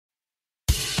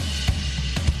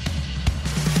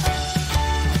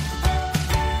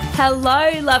Hello,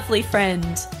 lovely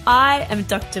friend. I am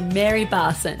Dr. Mary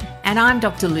Barson. And I'm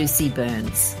Dr. Lucy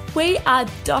Burns. We are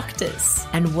doctors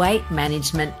and weight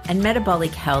management and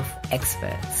metabolic health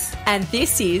experts. And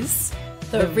this is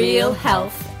the Real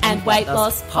Health and Weight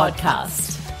Loss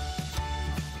Podcast.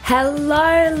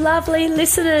 Hello, lovely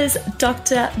listeners.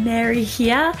 Dr. Mary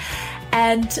here.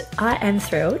 And I am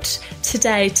thrilled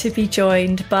today to be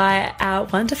joined by our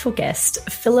wonderful guest,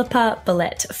 Filipa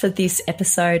Bellette, for this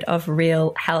episode of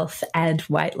Real Health and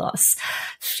Weight Loss.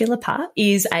 Fillipa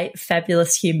is a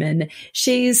fabulous human.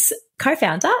 She's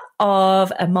co-founder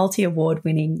of a multi-award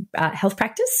winning health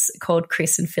practice called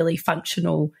Chris and Philly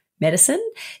Functional Medicine.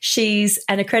 She's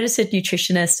an accredited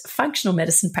nutritionist, functional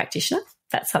medicine practitioner.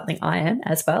 That's something I am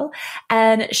as well.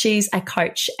 And she's a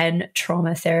coach and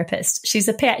trauma therapist. She's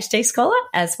a PhD scholar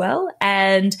as well.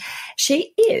 And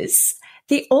she is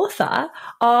the author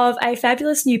of a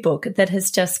fabulous new book that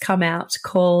has just come out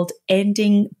called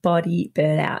Ending Body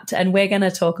Burnout. And we're going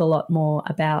to talk a lot more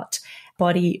about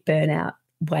body burnout,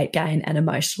 weight gain and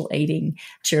emotional eating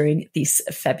during this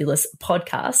fabulous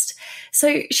podcast.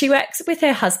 So she works with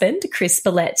her husband, Chris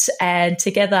Bellette, and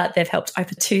together they've helped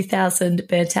over 2,000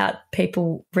 burnt out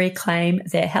people reclaim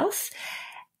their health.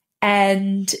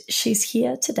 And she's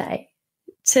here today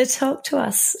to talk to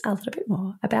us a little bit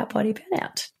more about body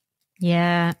burnout.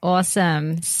 Yeah,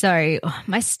 awesome. So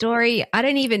my story, I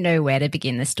don't even know where to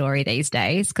begin the story these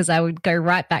days because I would go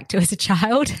right back to as a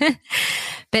child.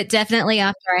 But definitely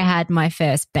after I had my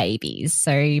first babies,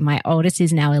 so my oldest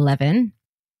is now 11,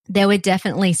 there were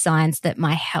definitely signs that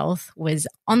my health was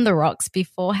on the rocks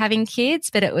before having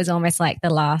kids, but it was almost like the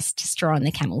last straw on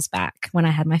the camel's back when I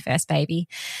had my first baby.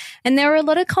 And there were a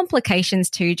lot of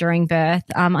complications too during birth.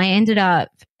 I ended up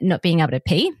not being able to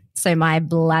pee. So my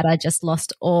bladder just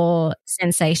lost all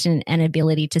sensation and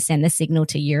ability to send the signal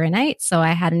to urinate. So I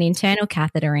had an internal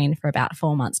catheter in for about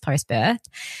 4 months post-birth,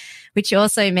 which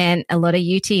also meant a lot of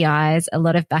UTIs, a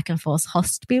lot of back and forth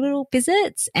hospital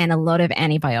visits, and a lot of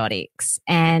antibiotics.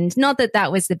 And not that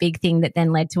that was the big thing that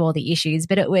then led to all the issues,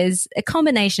 but it was a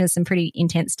combination of some pretty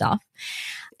intense stuff.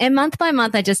 And month by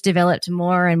month, I just developed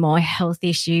more and more health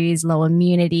issues, low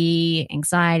immunity,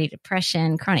 anxiety,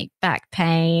 depression, chronic back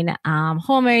pain,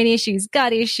 hormone issues,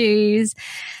 gut issues,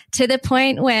 to the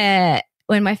point where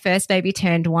when my first baby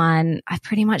turned 1, I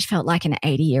pretty much felt like an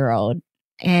 80-year-old.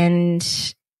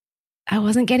 And I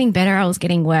wasn't getting better. I was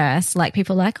getting worse. Like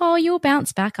people were like, oh, you'll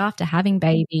bounce back after having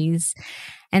babies.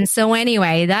 And so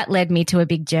anyway, that led me to a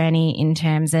big journey in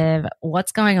terms of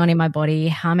what's going on in my body,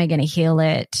 how am I going to heal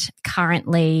it?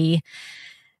 Currently,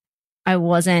 I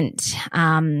wasn't,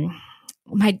 my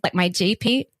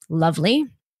GP, lovely,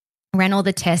 ran all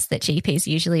the tests that GPs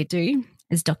usually do,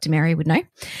 as Dr. Mary would know.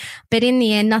 But in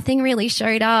the end, nothing really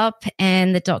showed up.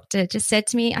 And the doctor just said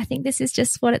to me, I think this is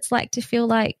just what it's like to feel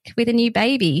like with a new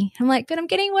baby. I'm like, but I'm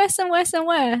getting worse and worse and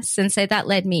worse. And so that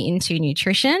led me into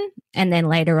nutrition and then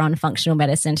later on functional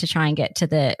medicine to try and get to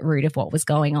the root of what was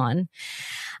going on.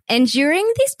 And during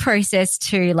this process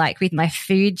too, like with my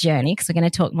food journey, because we're going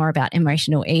to talk more about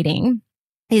emotional eating,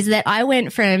 is that I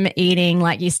went from eating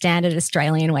like your standard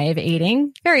Australian way of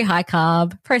eating, very high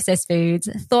carb, processed foods,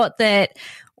 thought that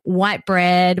white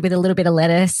bread with a little bit of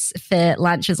lettuce for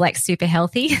lunch was like super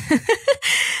healthy.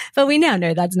 But we now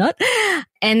know that's not.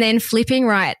 And then flipping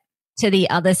right to the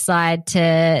other side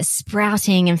to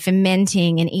sprouting and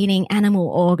fermenting and eating animal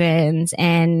organs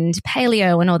and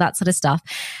paleo and all that sort of stuff.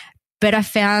 But I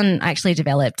actually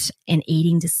developed an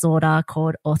eating disorder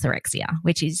called orthorexia,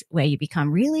 which is where you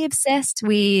become really obsessed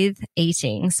with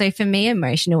eating. So for me,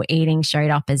 emotional eating showed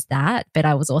up as that, but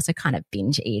I was also kind of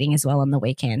binge eating as well on the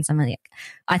weekends.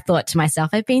 I thought to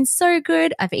myself, I've been so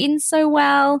good. I've eaten so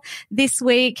well this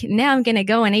week. Now I'm going to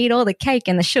go and eat all the cake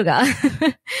and the sugar.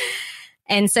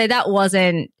 And so that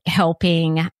wasn't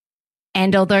helping.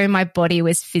 And although my body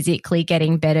was physically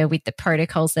getting better with the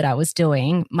protocols that I was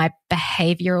doing, my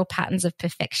behavioral patterns of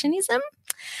perfectionism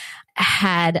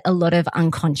had a lot of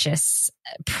unconscious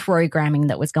programming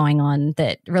that was going on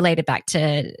that related back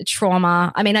to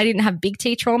trauma. I mean, I didn't have big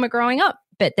T trauma growing up,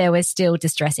 but there were still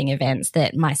distressing events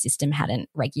that my system hadn't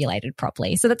regulated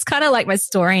properly. So that's kind of like my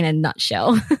story in a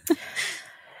nutshell.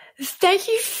 Thank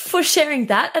you for sharing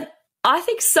that. And I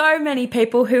think so many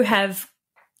people who have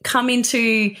come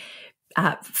into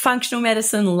functional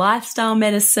medicine, lifestyle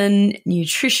medicine,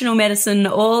 nutritional medicine,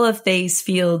 all of these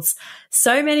fields,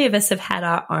 so many of us have had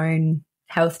our own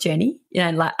health journey,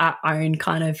 like our own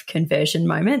kind of conversion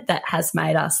moment that has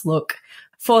made us look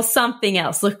for something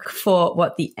else, look for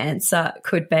what the answer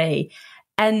could be.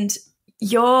 And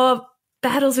your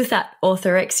battles with that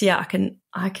orthorexia,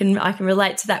 I can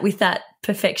relate to that with that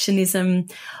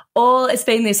perfectionism. Or it's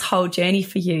been this whole journey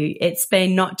for you. It's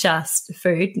been not just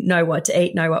food, know what to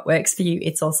eat, know what works for you.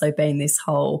 It's also been this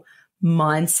whole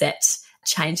mindset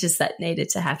changes that needed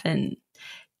to happen.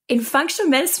 In functional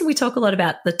medicine, we talk a lot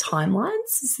about the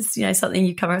timelines. This is, something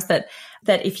you cover us that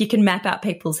if you can map out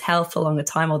people's health along a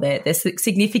time or their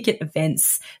significant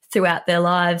events throughout their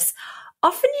lives,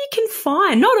 often you can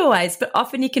find, not always, but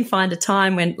often you can find a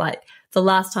time when, like, the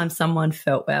last time someone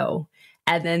felt well,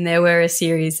 and then there were a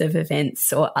series of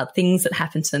events or things that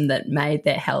happened to them that made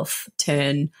their health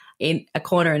turn in a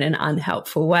corner in an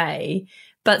unhelpful way.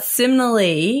 But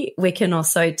similarly, we can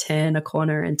also turn a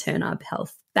corner and turn our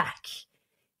health back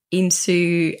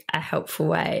into a helpful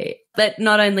way. But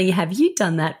not only have you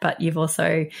done that, but you've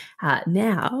also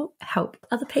now helped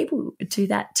other people do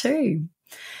that too.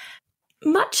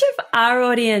 Much of our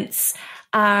audience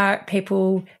are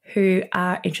people who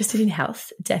are interested in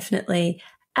health, definitely,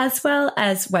 as well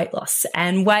as weight loss,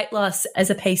 and weight loss as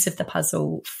a piece of the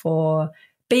puzzle for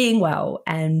being well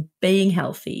and being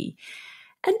healthy.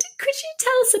 And could you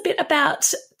tell us a bit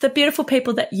about the beautiful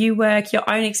people that you work, your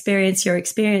own experience, your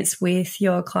experience with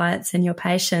your clients and your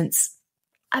patients,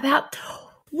 about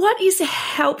what is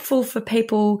helpful for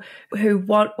people who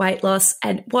want weight loss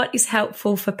and what is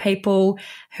helpful for people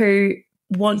who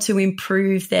want to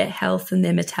improve their health and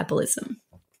their metabolism?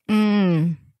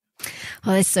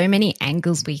 Well, there's so many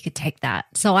angles we could take that.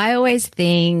 So I always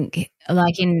think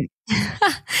I'm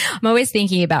always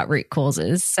thinking about root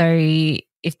causes. So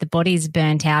if the body's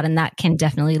burnt out, and that can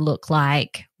definitely look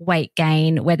like weight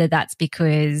gain, whether that's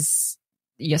because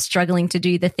you're struggling to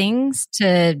do the things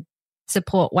to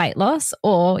support weight loss,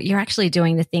 or you're actually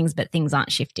doing the things but things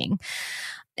aren't shifting.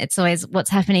 It's always what's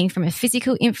happening from a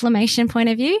physical inflammation point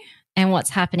of view and what's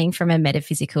happening from a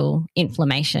metaphysical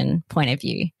inflammation point of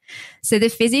view. So the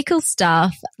physical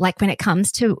stuff, like when it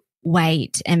comes to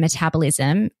weight and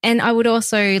metabolism, and I would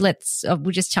also,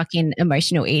 we'll just chuck in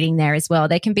emotional eating there as well.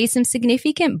 There can be some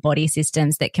significant body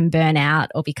systems that can burn out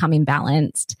or become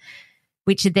imbalanced,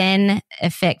 which then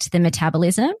affect the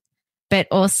metabolism, but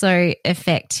also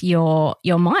affect your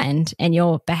mind and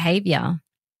your behavior.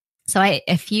 So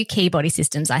a few key body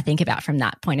systems I think about from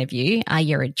that point of view are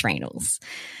your adrenals.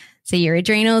 So your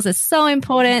adrenals are so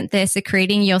important. They're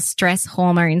secreting your stress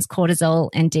hormones, cortisol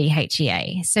and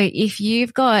DHEA. So if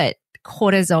you've got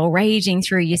cortisol raging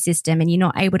through your system and you're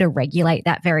not able to regulate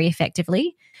that very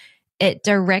effectively, it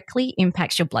directly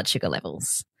impacts your blood sugar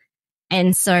levels.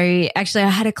 And so actually I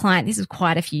had a client, this was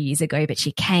quite a few years ago, but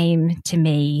she came to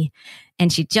me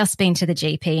and she'd just been to the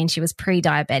GP and she was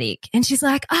pre-diabetic. And she's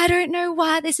like, I don't know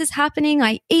why this is happening.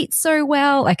 I eat so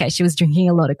well. Okay, she was drinking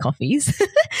a lot of coffees,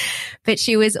 but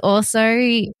she was also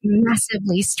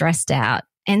massively stressed out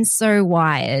and so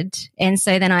wired. And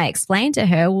so then I explained to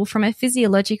her, well, from a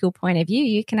physiological point of view,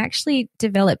 you can actually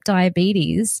develop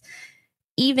diabetes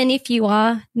even if you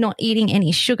are not eating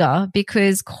any sugar,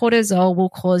 because cortisol will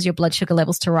cause your blood sugar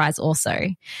levels to rise also.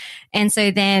 And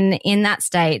so then in that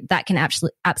state, that can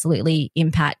absolutely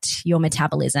impact your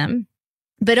metabolism.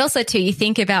 But also too, you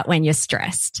think about when you're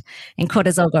stressed and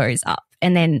cortisol goes up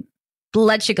and then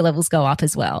blood sugar levels go up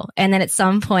as well. And then at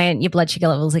some point, your blood sugar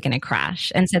levels are going to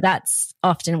crash. And so that's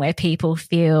often where people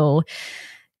feel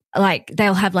like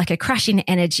they'll have like a crash in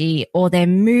energy or their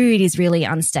mood is really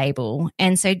unstable.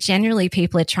 And so generally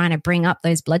people are trying to bring up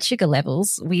those blood sugar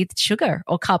levels with sugar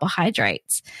or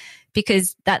carbohydrates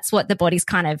because that's what the body's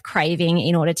kind of craving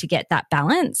in order to get that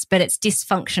balance. But it's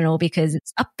dysfunctional because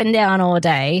it's up and down all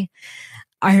day.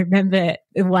 I remember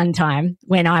one time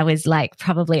when I was like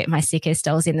probably at my sickest,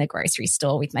 I was in the grocery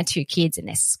store with my two kids and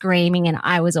they're screaming and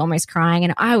I was almost crying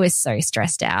and I was so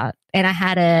stressed out. And I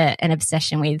had an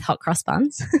obsession with hot cross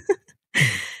buns.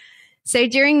 So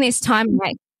during this time,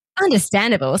 like,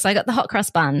 understandable. So I got the hot cross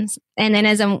buns. And then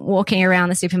as I'm walking around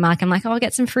the supermarket, I'm like, oh, I'll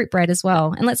get some fruit bread as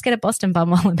well. And let's get a Boston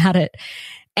bun while I'm at it.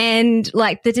 And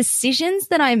like the decisions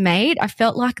that I made, I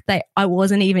felt like I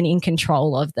wasn't even in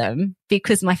control of them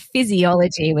because my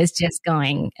physiology was just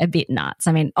going a bit nuts.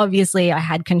 I mean, obviously I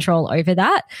had control over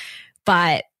that,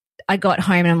 but I got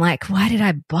home and I'm like, why did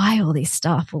I buy all this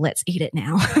stuff? Well, let's eat it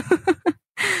now.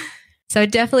 So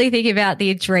definitely think about the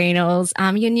adrenals.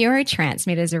 Your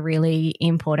neurotransmitters are really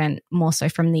important, more so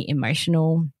from the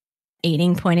emotional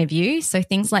eating point of view. So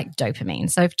things like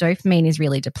dopamine. So if dopamine is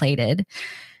really depleted,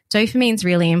 dopamine is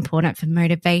really important for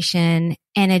motivation,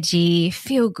 energy,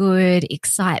 feel good,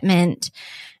 excitement.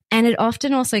 And it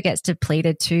often also gets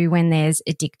depleted too when there's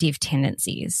addictive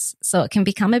tendencies. So it can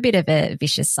become a bit of a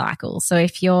vicious cycle. So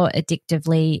if you're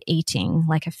addictively eating,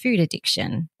 like a food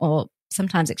addiction or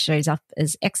sometimes it shows up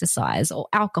as exercise or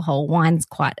alcohol. Wine's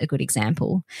quite a good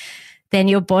example. Then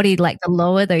your body, like the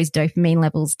lower those dopamine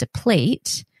levels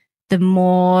deplete, the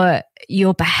more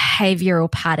your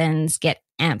behavioral patterns get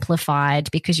amplified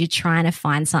because you're trying to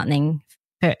find something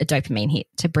for a dopamine hit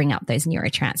to bring up those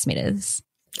neurotransmitters.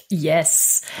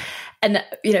 Yes. And,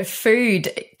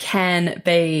 food can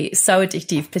be so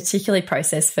addictive, particularly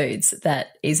processed foods,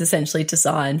 that is essentially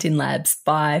designed in labs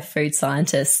by food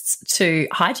scientists to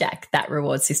hijack that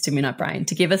reward system in our brain,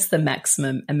 to give us the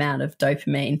maximum amount of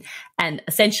dopamine and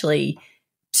essentially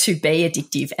to be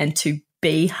addictive and to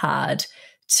be hard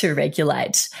to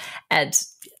regulate. And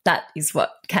that is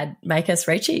what can make us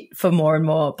reach for more and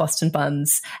more Boston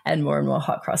buns and more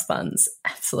hot cross buns.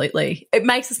 Absolutely. It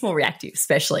makes us more reactive,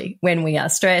 especially when we are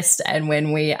stressed and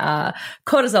when we are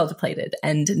cortisol depleted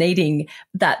and needing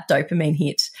that dopamine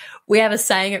hit. We have a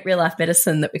saying at Real Life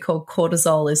Medicine that we call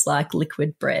cortisol is like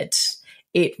liquid bread.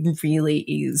 It really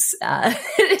is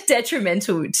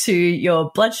detrimental to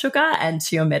your blood sugar and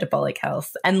to your metabolic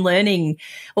health, and learning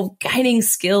or gaining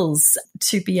skills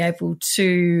to be able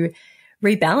to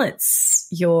rebalance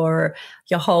your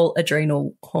whole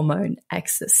adrenal hormone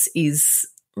axis is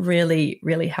really,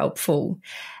 really helpful.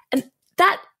 And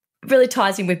that really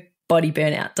ties in with body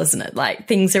burnout, doesn't it? Like,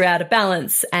 things are out of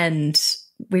balance and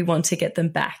we want to get them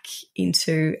back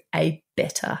into a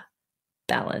better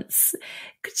balance.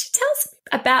 Could you tell us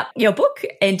about your book,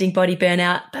 Ending Body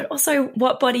Burnout, but also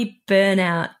what body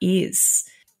burnout is?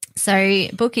 So,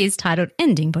 book is titled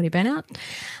Ending Body Burnout,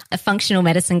 a functional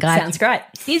medicine guide. Sounds great.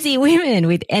 Busy women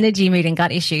with energy, mood, and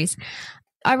gut issues.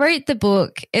 I wrote the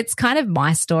book. It's kind of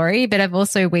my story, but I've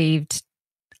also weaved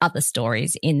other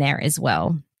stories in there as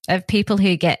well of people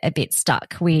who get a bit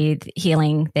stuck with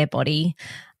healing their body.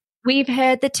 We've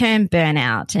heard the term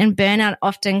burnout, and burnout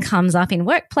often comes up in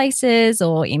workplaces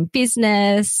or in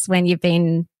business when you've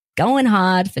been going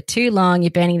hard for too long,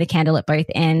 you're burning the candle at both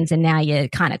ends, and now you're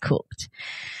kind of cooked.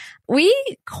 We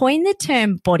coined the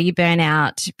term body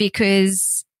burnout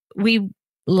because we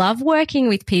love working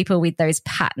with people with those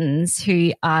patterns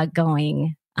who are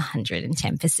going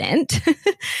 110%.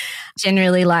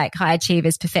 Generally, like high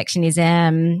achievers,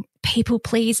 perfectionism, people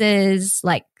pleasers,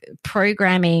 like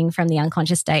programming from the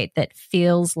unconscious state that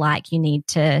feels like you need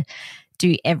to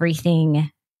do everything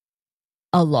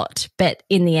a lot, but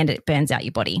in the end it burns out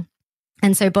your body.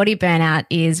 And so body burnout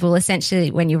is, well, essentially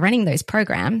when you're running those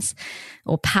programs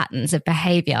or patterns of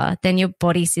behavior, then your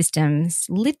body systems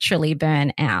literally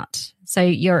burn out. So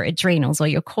your adrenals or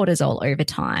your cortisol over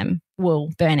time will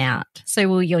burn out. So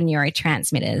will your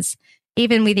neurotransmitters,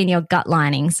 even within your gut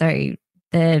lining. So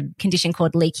the condition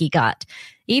called leaky gut,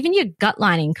 even your gut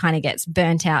lining kind of gets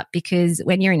burnt out because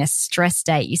when you're in a stress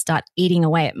state, you start eating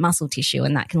away at muscle tissue,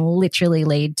 and that can literally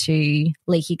lead to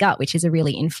leaky gut, which is a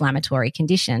really inflammatory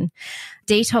condition.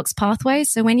 Detox pathways.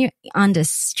 So when you're under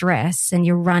stress and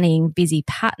you're running busy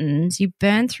patterns, you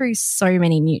burn through so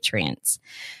many nutrients.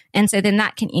 And so then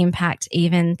that can impact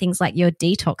even things like your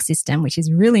detox system, which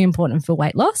is really important for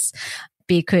weight loss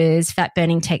because fat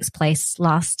burning takes place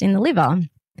last in the liver.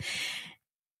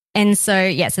 And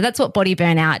so, so that's what body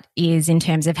burnout is in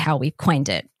terms of how we've coined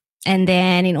it. And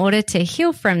then in order to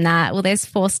heal from that, well, there's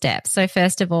 4 steps. So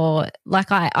first of all,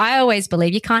 like I always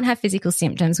believe you can't have physical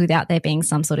symptoms without there being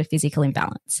some sort of physical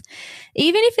imbalance.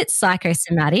 Even if it's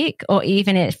psychosomatic or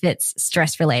even if it's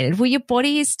stress related, well, your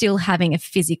body is still having a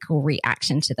physical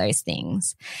reaction to those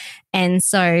things. And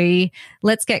so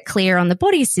let's get clear on the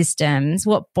body systems,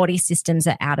 what body systems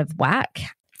are out of whack.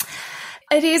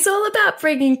 It is all about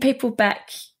bringing people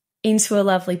back into a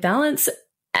lovely balance.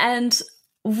 And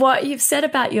what you've said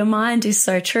about your mind is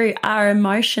so true. Our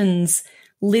emotions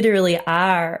literally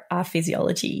are our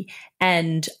physiology,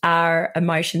 and our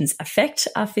emotions affect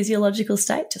our physiological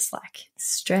state, just like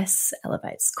stress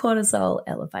elevates cortisol,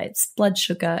 elevates blood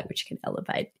sugar, which can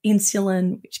elevate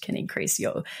insulin, which can increase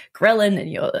your ghrelin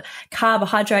and your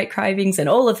carbohydrate cravings and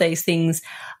all of these things.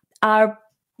 Our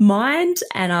mind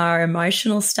and our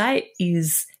emotional state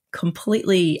is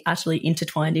completely, utterly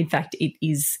intertwined. In fact, it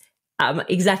is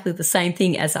exactly the same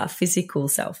thing as our physical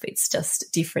self. It's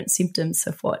just different symptoms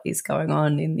of what is going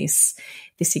on in this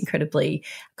incredibly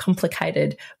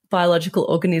complicated biological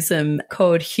organism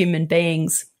called human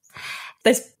beings.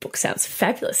 This book sounds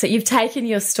fabulous. So you've taken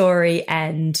your story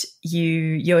and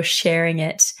you're sharing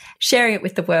it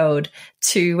with the world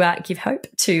to give hope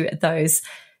to those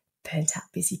burnt out,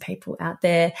 busy people out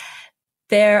there.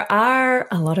 There are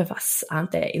a lot of us,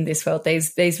 aren't there, in this world?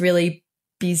 These really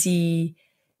busy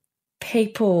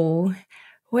people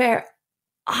where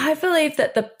I believe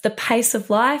that the pace of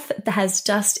life has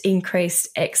just increased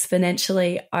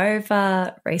exponentially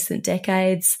over recent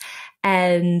decades,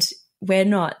 and we're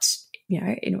not,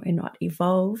 we're not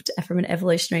evolved from an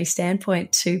evolutionary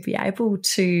standpoint to be able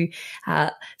to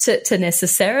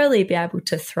necessarily be able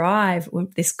to thrive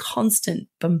with this constant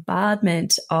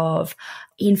bombardment of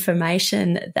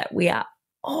information that we are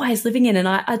always living in. And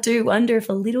I do wonder if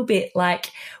a little bit like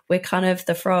we're kind of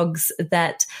the frogs,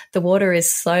 that the water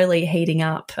is slowly heating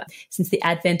up since the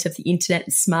advent of the internet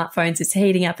and smartphones. It's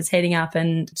heating up.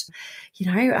 And,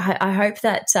 I hope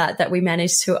that we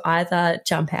manage to either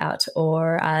jump out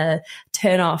or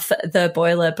turn off the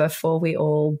boiler before we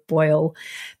all boil.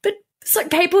 But it's like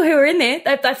people who are in there,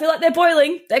 they feel like they're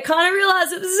boiling. They kind of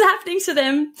realize that this is happening to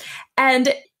them.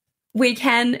 And we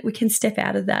can step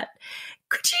out of that.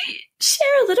 Could you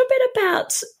share a little bit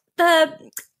about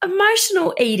the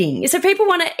emotional eating? So people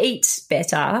want to eat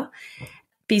better,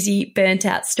 busy, burnt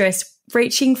out, stressed,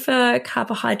 reaching for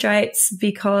carbohydrates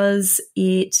because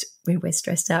we're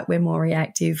stressed out, we're more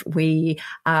reactive, we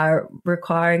are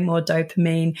requiring more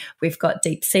dopamine, we've got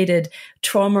deep-seated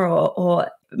trauma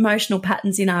or emotional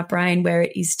patterns in our brain where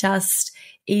it is just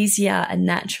easier and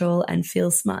natural and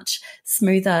feels much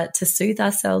smoother to soothe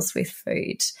ourselves with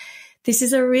food. This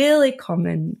is a really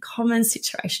common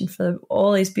situation for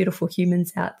all these beautiful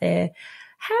humans out there.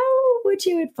 How would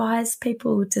you advise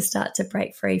people to start to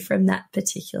break free from that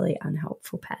particularly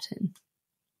unhelpful pattern?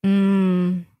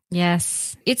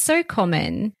 Yes, it's so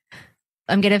common.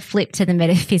 I'm going to flip to the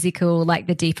metaphysical, like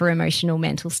the deeper emotional,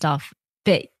 mental stuff.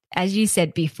 But as you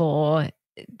said before,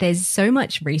 there's so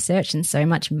much research and so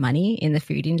much money in the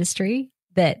food industry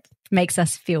that makes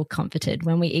us feel comforted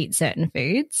when we eat certain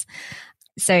foods.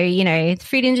 So, the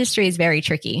food industry is very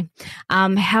tricky.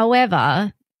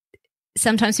 However,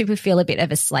 sometimes people feel a bit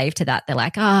of a slave to that. They're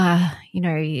like,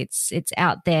 it's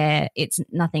out there. It's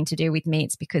nothing to do with me.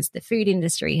 It's because the food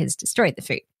industry has destroyed the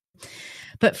food.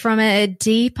 But from a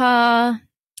deeper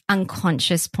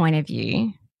unconscious point of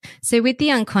view, so with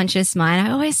the unconscious mind,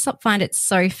 I always find it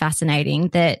so fascinating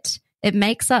that it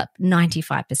makes up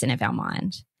 95% of our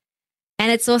mind.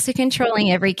 And it's also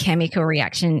controlling every chemical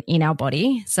reaction in our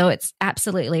body. So it's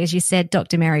absolutely, as you said,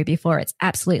 Dr. Mary, before, it's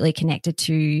absolutely connected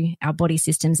to our body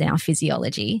systems and our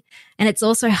physiology. And it's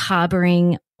also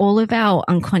harboring all of our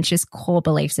unconscious core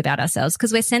beliefs about ourselves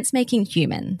because we're sense-making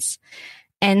humans.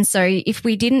 And so if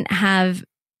we didn't have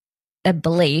a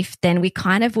belief, then we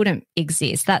kind of wouldn't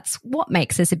exist. That's what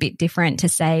makes us a bit different to,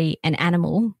 say, an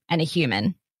animal and a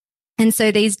human. And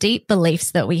so these deep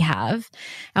beliefs that we have,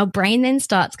 our brain then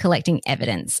starts collecting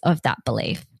evidence of that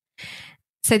belief.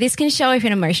 So this can show up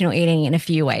in emotional eating in a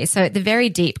few ways. So at the very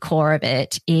deep core of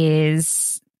it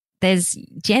is there's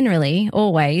generally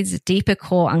always deeper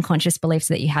core unconscious beliefs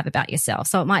that you have about yourself.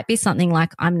 So it might be something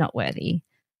like, I'm not worthy,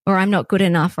 or I'm not good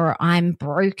enough, or I'm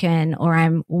broken, or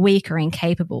I'm weak or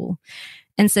incapable.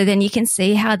 And so then you can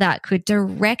see how that could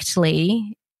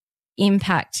directly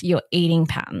impact your eating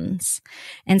patterns.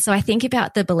 And so I think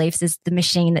about the beliefs as the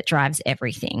machine that drives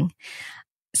everything.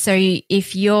 So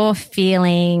if you're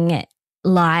feeling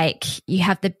like you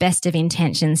have the best of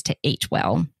intentions to eat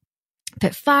well,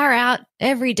 but far out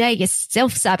every day you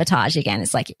self-sabotage again.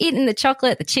 It's like eating the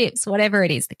chocolate, the chips, whatever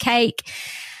it is, the cake.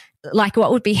 Like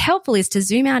what would be helpful is to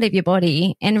zoom out of your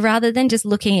body and rather than just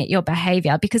looking at your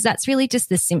behavior, because that's really just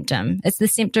the symptom. It's the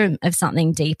symptom of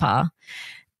something deeper.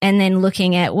 And then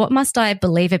looking at what must I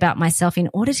believe about myself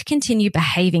in order to continue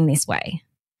behaving this way?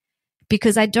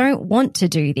 Because I don't want to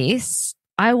do this.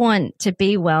 I want to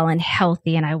be well and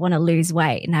healthy and I want to lose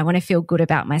weight and I want to feel good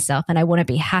about myself and I want to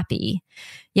be happy.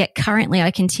 Yet currently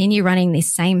I continue running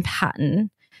this same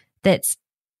pattern that's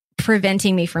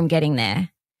preventing me from getting there.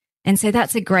 And so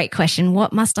that's a great question.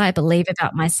 What must I believe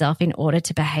about myself in order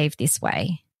to behave this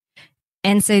way?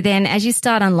 And so then as you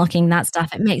start unlocking that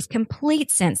stuff, it makes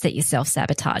complete sense that you're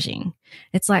self-sabotaging.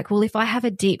 It's like, well, if I have a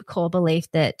deep core belief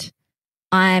that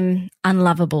I'm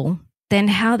unlovable, then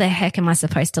how the heck am I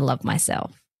supposed to love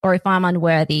myself? Or if I'm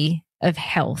unworthy of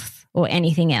health or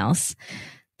anything else,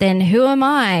 then who am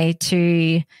I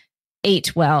to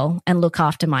eat well and look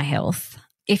after my health?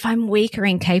 If I'm weak or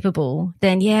incapable,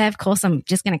 then yeah, of course, I'm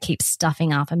just going to keep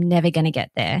stuffing up. I'm never going to get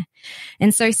there.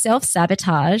 And so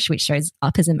self-sabotage, which shows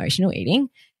up as emotional eating,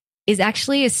 is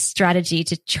actually a strategy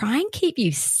to try and keep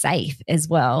you safe as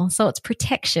well. So it's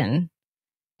protection.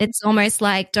 It's almost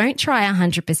like don't try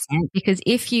 100% because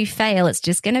if you fail, it's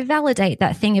just going to validate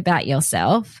that thing about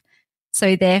yourself.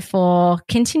 So therefore,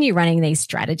 continue running these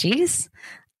strategies.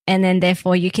 And then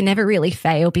therefore you can never really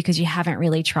fail because you haven't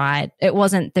really tried. It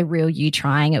wasn't the real you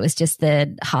trying. It was just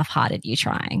the half-hearted you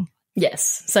trying.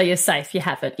 Yes. So you're safe. You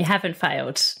haven't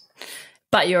failed.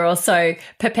 But you're also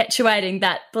perpetuating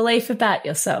that belief about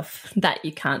yourself that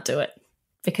you can't do it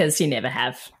because you never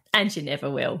have and you never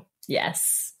will.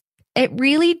 Yes. it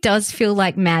really does feel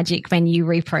like magic when you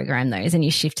reprogram those and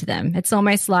you shift them. It's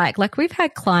almost like we've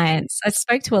had clients. I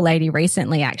spoke to a lady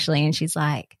recently actually, and she's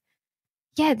like,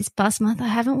 yeah, this past month I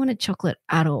haven't wanted chocolate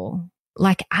at all.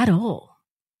 Like at all.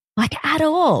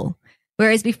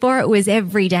 Whereas before it was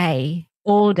every day,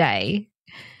 all day.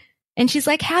 And she's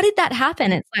like, how did that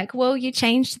happen? It's like, well, you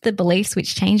changed the beliefs,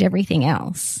 which change everything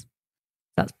else.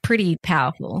 That's pretty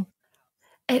powerful.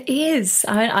 It is.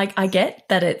 I get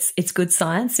that it's good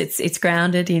science. It's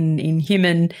grounded in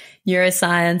human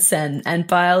neuroscience and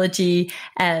biology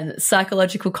and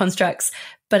psychological constructs,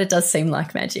 but it does seem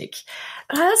like magic.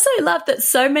 I also love that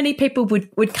so many people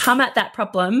would come at that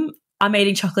problem. I'm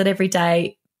eating chocolate every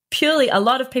day. Purely, a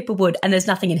lot of people would, and there's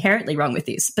nothing inherently wrong with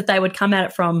this, but they would come at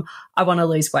it from, I want to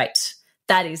lose weight.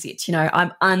 That is it. You know,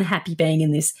 I'm unhappy being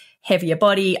in this heavier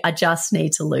body. I just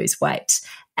need to lose weight.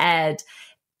 And,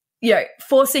 you know,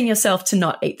 forcing yourself to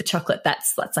not eat the chocolate,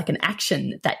 that's like an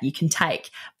action that you can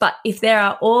take. But if there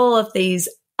are all of these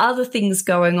other things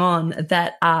going on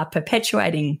that are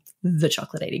perpetuating the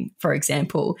chocolate eating, for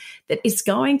example, that it's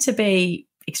going to be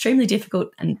extremely difficult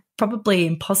and probably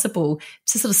impossible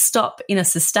to sort of stop in a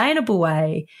sustainable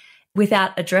way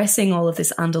without addressing all of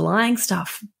this underlying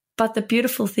stuff. But the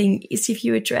beautiful thing is if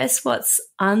you address what's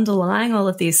underlying all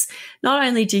of this, not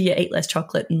only do you eat less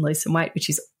chocolate and lose some weight, which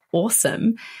is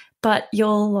awesome, but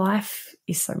your life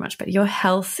is so much better. Your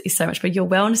health is so much better. Your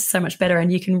wellness is so much better,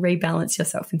 and you can rebalance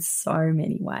yourself in so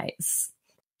many ways.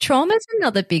 Trauma is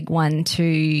another big one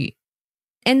too.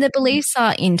 And the beliefs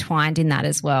are entwined in that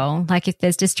as well. Like if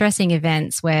there's distressing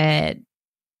events where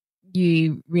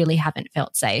you really haven't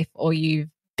felt safe or you've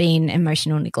been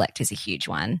emotional neglect is a huge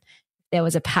one. There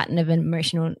was a pattern of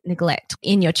emotional neglect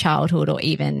in your childhood or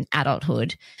even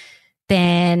adulthood,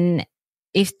 then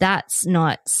if that's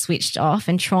not switched off,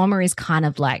 and trauma is kind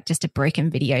of like just a broken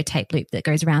videotape loop that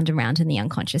goes round and round in the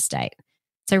unconscious state.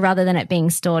 So rather than it being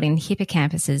stored in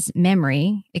hippocampus's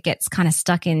memory, it gets kind of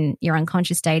stuck in your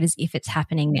unconscious state as if it's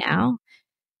happening now.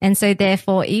 And so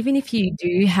therefore, even if you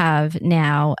do have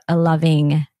now a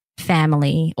loving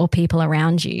family or people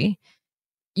around you,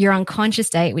 your unconscious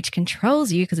state, which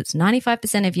controls you because it's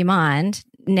 95% of your mind,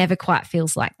 never quite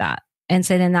feels like that. And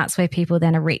so then that's where people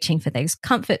then are reaching for those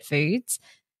comfort foods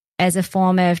as a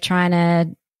form of trying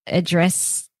to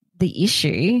address the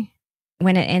issue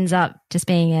when it ends up just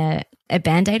being a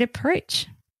Band-Aid approach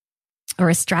or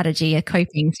a strategy, a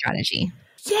coping strategy.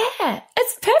 Yeah,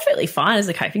 it's perfectly fine as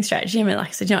a coping strategy. I mean, like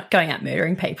I said, you're not going out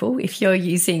murdering people. If you're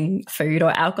using food or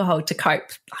alcohol to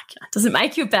cope, it doesn't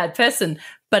make you a bad person,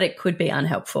 but it could be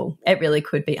unhelpful. It really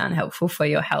could be unhelpful for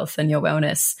your health and your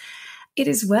wellness. It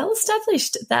is well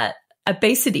established that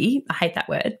obesity, I hate that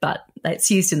word, but it's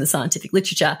used in the scientific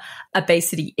literature,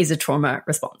 obesity is a trauma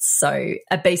response. So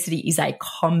obesity is a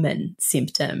common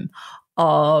symptom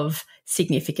of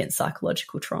significant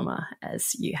psychological trauma,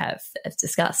 as you have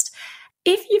discussed.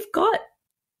 If you've got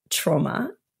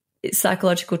trauma,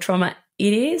 psychological trauma,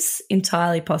 it is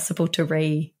entirely possible to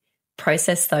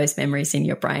reprocess those memories in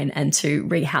your brain and to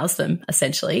rehouse them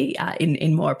essentially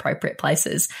in more appropriate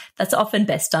places. That's often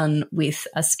best done with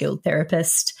a skilled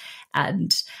therapist,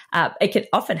 and it can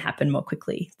often happen more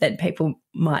quickly than people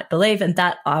might believe. And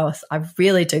that I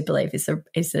really do believe is an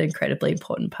incredibly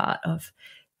important part of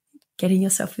getting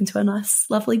yourself into a nice,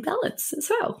 lovely balance as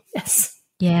well. Yes.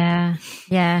 Yeah,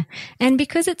 yeah. And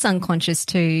because it's unconscious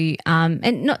too,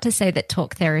 and not to say that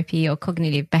talk therapy or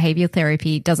cognitive behavioral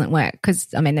therapy doesn't work, because,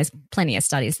 I mean, there's plenty of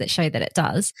studies that show that it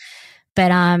does.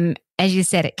 But as you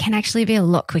said, it can actually be a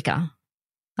lot quicker.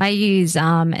 I use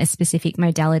a specific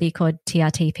modality called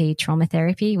TRTP trauma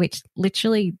therapy, which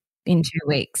literally in 2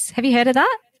 weeks. Have you heard of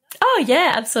that? Oh,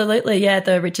 yeah, absolutely. Yeah,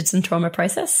 the Richardson trauma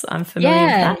process. I'm familiar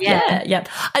with that. Yeah.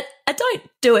 I don't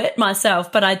do it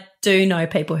myself, but I do know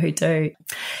people who do.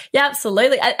 Yeah,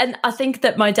 absolutely. And I think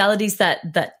that modalities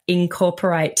that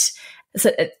incorporate,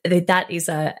 so that is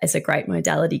a great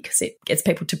modality because it gets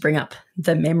people to bring up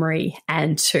the memory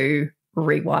and to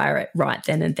rewire it right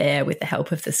then and there with the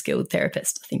help of the skilled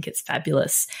therapist. I think it's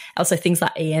fabulous. Also things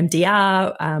like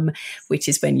EMDR, which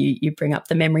is when you bring up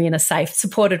the memory in a safe,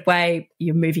 supported way,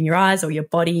 you're moving your eyes or your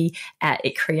body,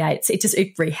 it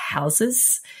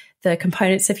rehouses the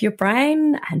components of your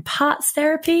brain. And parts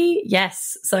therapy,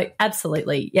 yes. So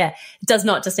absolutely, yeah. It does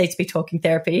not just need to be talking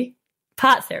therapy.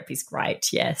 Parts therapy is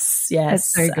great, yes.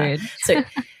 That's so good. So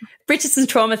Richardson's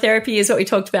trauma therapy is what we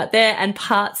talked about there, and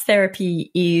parts therapy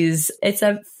it's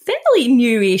a fairly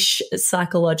newish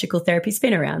psychological therapy. It's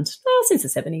been around since the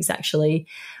 70s actually,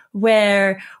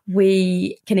 where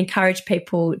we can encourage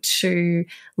people to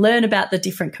learn about the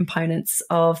different components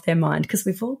of their mind, because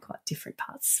we've all got different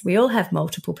parts. We all have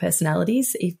multiple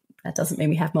personalities. That doesn't mean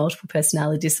we have multiple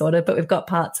personality disorder, but we've got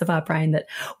parts of our brain that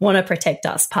want to protect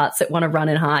us, parts that want to run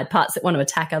and hide, parts that want to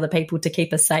attack other people to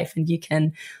keep us safe. And you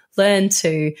can learn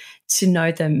to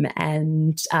know them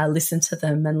and listen to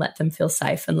them and let them feel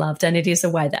safe and loved. And it is a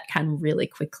way that can really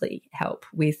quickly help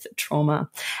with trauma,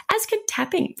 as can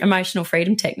tapping, emotional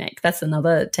freedom technique. That's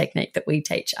another technique that we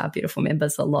teach our beautiful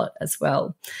members a lot as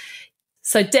well.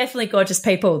 So definitely, gorgeous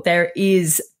people, there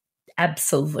is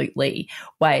absolutely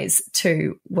ways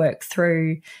to work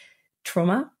through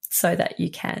trauma so that you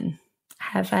can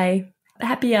have a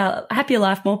happier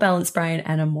life, more balanced brain,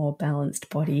 and a more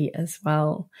balanced body as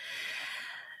well.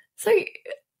 So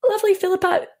lovely,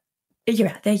 Filippa, you're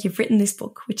out there, you've written this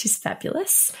book, which is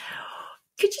fabulous.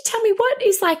 Could you tell me what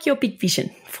is like your big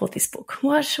vision for this book?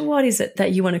 What is it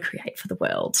that you want to create for the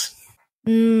world?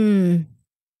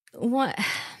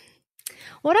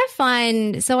 What I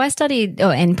find, so I studied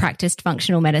and practiced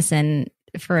functional medicine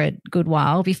for a good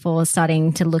while before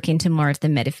starting to look into more of the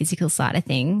metaphysical side of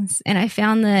things. And I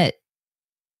found that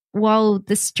while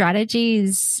the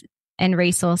strategies and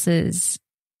resources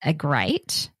are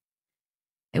great,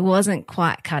 it wasn't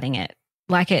quite cutting it.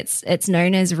 Like it's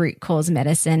known as root cause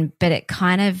medicine, but it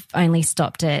kind of only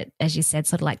stopped at, as you said,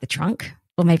 sort of like the trunk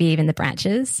or maybe even the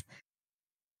branches.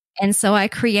 And so I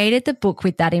created the book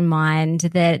with that in mind,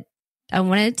 that I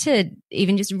wanted to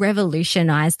even just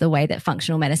revolutionize the way that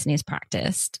functional medicine is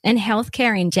practiced, and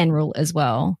healthcare in general as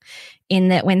well, in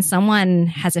that when someone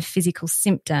has a physical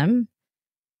symptom,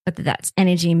 whether that's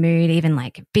energy, mood, even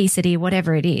like obesity,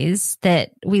 whatever it is,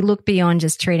 that we look beyond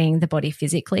just treating the body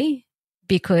physically,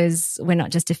 because we're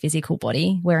not just a physical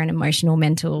body, we're an emotional,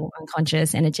 mental,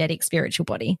 unconscious, energetic, spiritual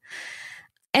body.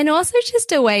 And also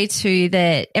just a way too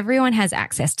that everyone has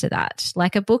access to that.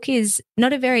 Like a book is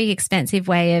not a very expensive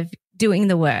way of doing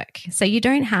the work. So you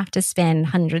don't have to spend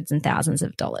hundreds and thousands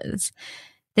of dollars.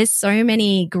 There's so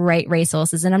many great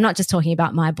resources, and I'm not just talking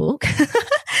about my book,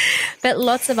 but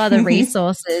lots of other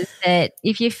resources that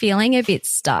if you're feeling a bit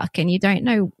stuck and you don't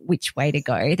know which way to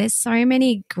go, there's so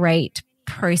many great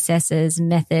processes,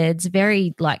 methods,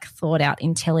 very like thought out,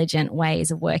 intelligent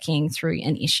ways of working through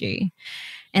an issue.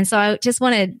 And so I just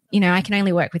wanted, I can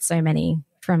only work with so many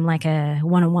from like a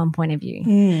one-on-one point of view.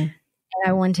 And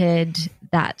I wanted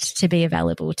that to be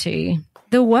available to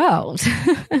the world.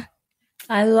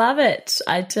 I love it.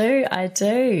 I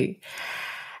do.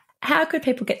 How could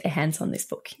people get their hands on this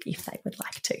book if they would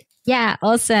like to? Yeah,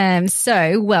 awesome.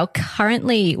 So,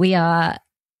 currently we are,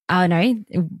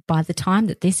 by the time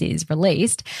that this is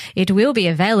released, it will be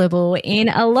available in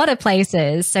a lot of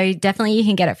places. So definitely you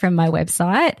can get it from my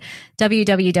website,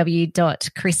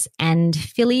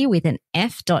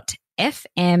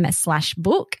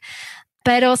 www.chrisandfilly.fm/book.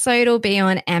 But also it'll be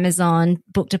on Amazon,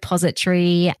 Book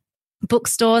Depository,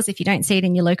 bookstores. If you don't see it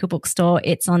in your local bookstore,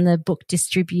 it's on the book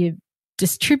distribution.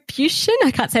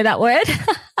 I can't say that word.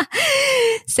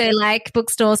 So like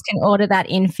bookstores can order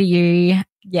that in for you.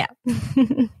 Yeah.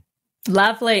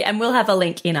 Lovely. And we'll have a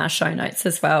link in our show notes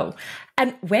as well.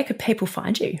 And where could people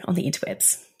find you on the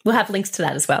interwebs? We'll have links to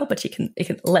that as well, but you can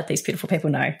let these beautiful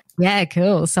people know. Yeah,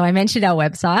 cool. So I mentioned our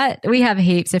website. We have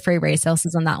heaps of free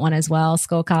resources on that one as well.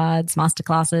 Scorecards,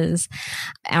 masterclasses,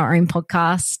 our own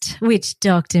podcast, which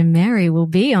Dr. Mary will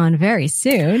be on very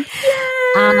soon.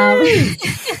 And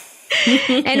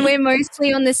we're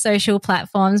mostly on the social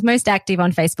platforms, most active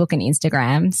on Facebook and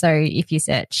Instagram. So if you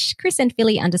search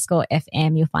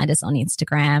chrisandfilly_FM, you'll find us on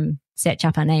Instagram. Search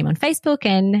up our name on Facebook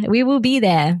and we will be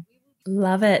there.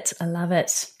 Love it. I love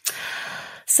it.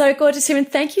 So gorgeous, women.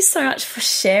 Thank you so much for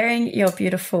sharing your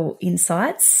beautiful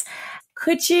insights.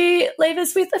 Could you leave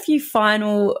us with a few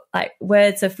final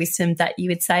words of wisdom that you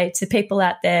would say to people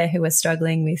out there who are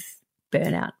struggling with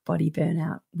burnout, body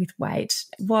burnout, with weight?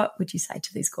 What would you say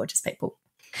to these gorgeous people?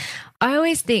 I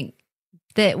always think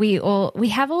that we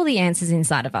have all the answers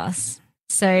inside of us.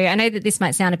 So I know that this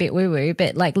might sound a bit woo-woo,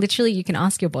 but literally you can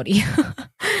ask your body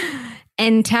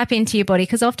and tap into your body,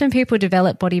 because often people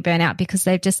develop body burnout because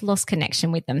they've just lost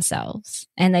connection with themselves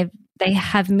and they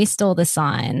have missed all the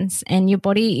signs, and your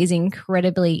body is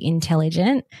incredibly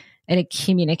intelligent at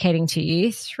communicating to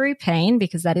you through pain,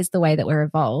 because that is the way that we're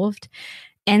evolved.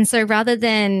 And so rather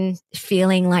than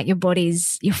feeling like you're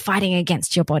fighting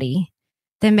against your body,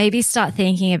 then maybe start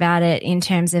thinking about it in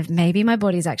terms of maybe my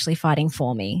body's actually fighting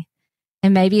for me.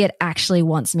 And maybe it actually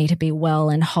wants me to be well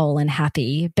and whole and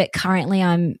happy. But currently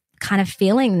I'm kind of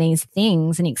feeling these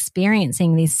things and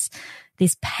experiencing this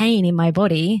pain in my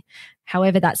body,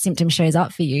 however that symptom shows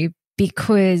up for you,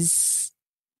 because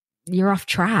you're off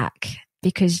track,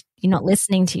 because you're not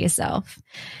listening to yourself.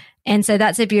 And so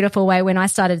that's a beautiful way. When I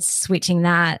started switching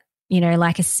that,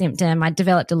 like a symptom. I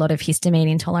developed a lot of histamine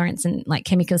intolerance and like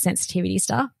chemical sensitivity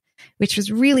stuff, which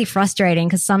was really frustrating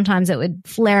because sometimes it would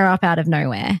flare up out of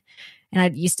nowhere. And I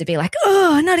used to be like,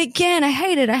 oh, not again. I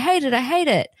hate it. I hate it. I hate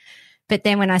it. But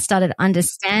then when I started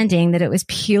understanding that it was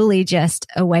purely just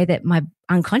a way that my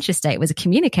unconscious state was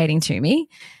communicating to me,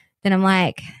 then I'm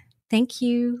like, thank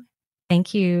you.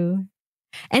 Thank you.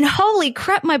 And holy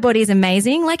crap, my body is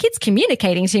amazing. Like it's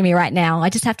communicating to me right now. I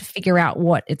just have to figure out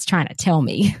what it's trying to tell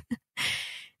me.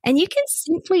 And you can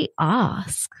simply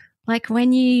ask, like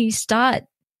when you start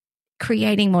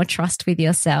creating more trust with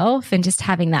yourself and just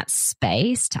having that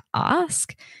space to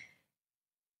ask,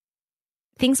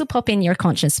 things will pop in your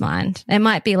conscious mind. It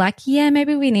might be like, yeah,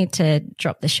 maybe we need to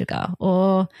drop the sugar,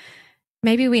 or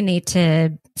maybe we need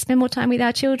to spend more time with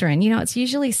our children. It's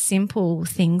usually simple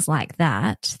things like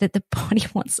that the body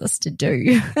wants us to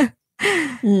do.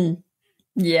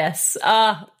 Yes.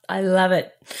 I love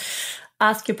it.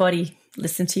 Ask your body,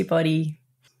 listen to your body,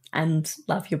 and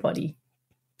love your body.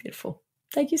 Beautiful.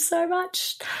 Thank you so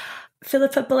much.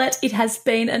 Filipa, Bellette, it has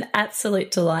been an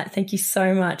absolute delight. Thank you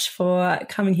so much for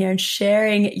coming here and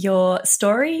sharing your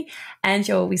story and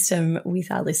your wisdom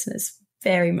with our listeners.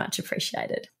 Very much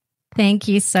appreciated. Thank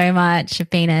you so much.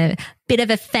 I've been a bit of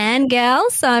a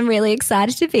fangirl, so I'm really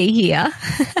excited to be here.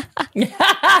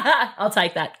 I'll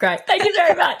take that. Great. Thank you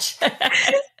very much.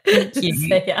 Thank you.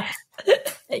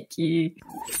 Thank you.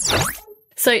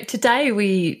 So today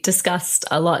we discussed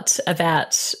a lot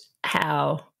about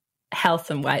how health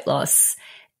and weight loss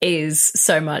is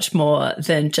so much more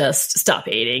than just stop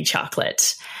eating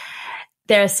chocolate.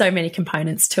 There are so many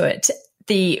components to it,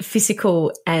 the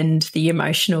physical and the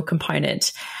emotional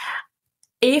component.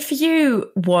 If you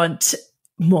want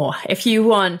more, if you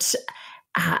want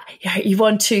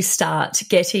to start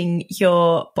getting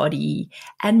your body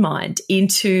and mind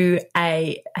into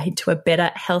a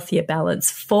better, healthier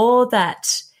balance for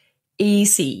that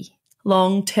easy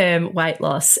long-term weight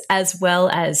loss as well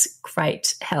as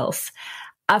great health,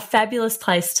 a fabulous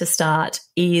place to start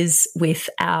is with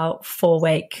our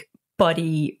 4-week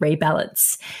Body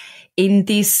Rebalance. In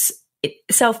this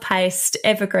self-paced,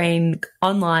 evergreen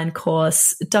online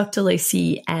course, Dr.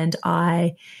 Lucy and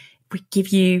I, we give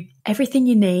you everything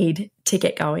you need to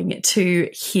get going to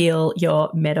heal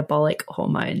your metabolic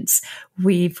hormones.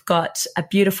 We've got a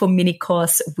beautiful mini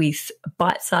course with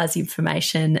bite-sized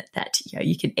information that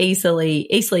you can easily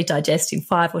digest in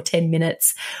 5 or 10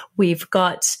 minutes. We've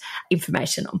got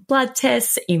information on blood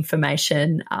tests,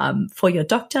 information for your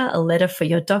doctor, a letter for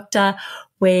your doctor.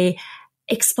 We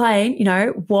explain,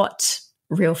 what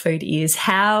real food is,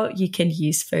 how you can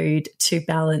use food to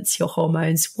balance your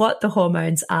hormones, what the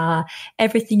hormones are,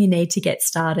 everything you need to get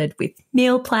started with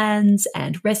meal plans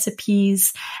and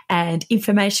recipes and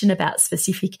information about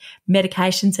specific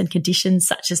medications and conditions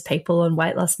such as people on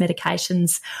weight loss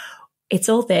medications. It's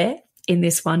all there in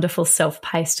this wonderful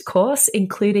self-paced course,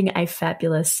 including several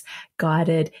fabulous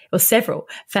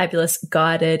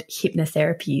guided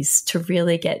hypnotherapies to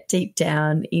really get deep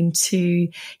down into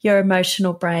your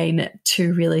emotional brain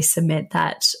to really cement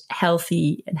that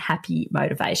healthy and happy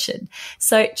motivation.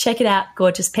 So check it out,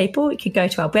 gorgeous people. You can go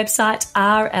to our website,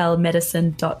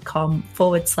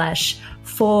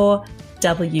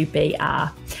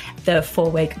 rlmedicine.com/4WBR. The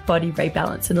 4-week Body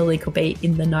Rebalance, and the link will be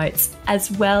in the notes,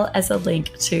 as well as a link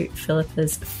to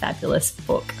Filippa's fabulous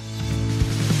book.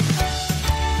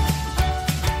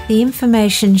 The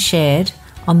information shared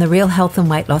on the Real Health and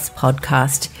Weight Loss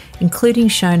podcast, including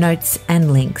show notes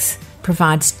and links,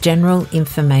 provides general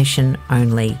information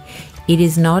only. It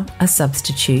is not a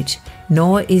substitute,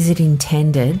 nor is it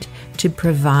intended to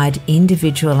provide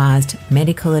individualized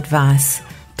medical advice,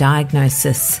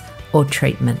 diagnosis, or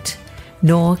treatment,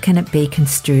 nor can it be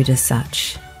construed as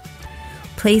such.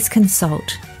 Please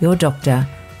consult your doctor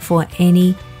for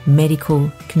any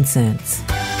medical concerns.